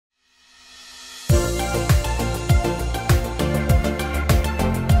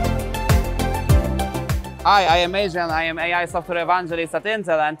Hi, I am Adrian. I am AI software evangelist at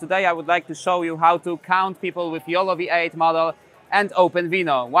Intel, and today I would like to show you how to count people with YOLOv8 model and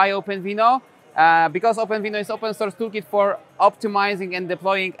OpenVINO. Why OpenVINO? Because OpenVINO is open source toolkit for optimizing and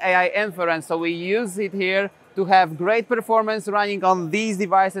deploying AI inference. So we use it here to have great performance running on these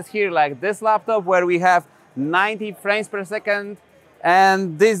devices here, like this laptop where we have 90 frames per second,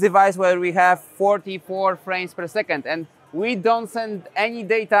 and this device where we have 44 frames per second. And we don't send any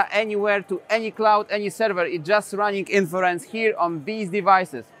data anywhere to any cloud, any server. It's just running inference here on these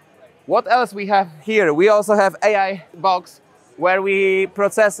devices. What else we have here? We also have AI box where we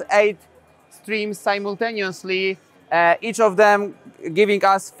process 8 streams simultaneously, each of them giving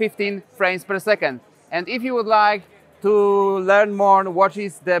us 15 frames per second. And if you would like to learn more what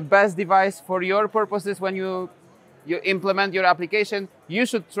is the best device for your purposes when you implement your application, you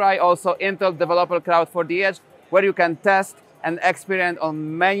should try also Intel Developer Cloud for the Edge, where you can test and experiment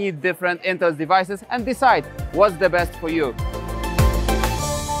on many different Intel devices and decide what's the best for you.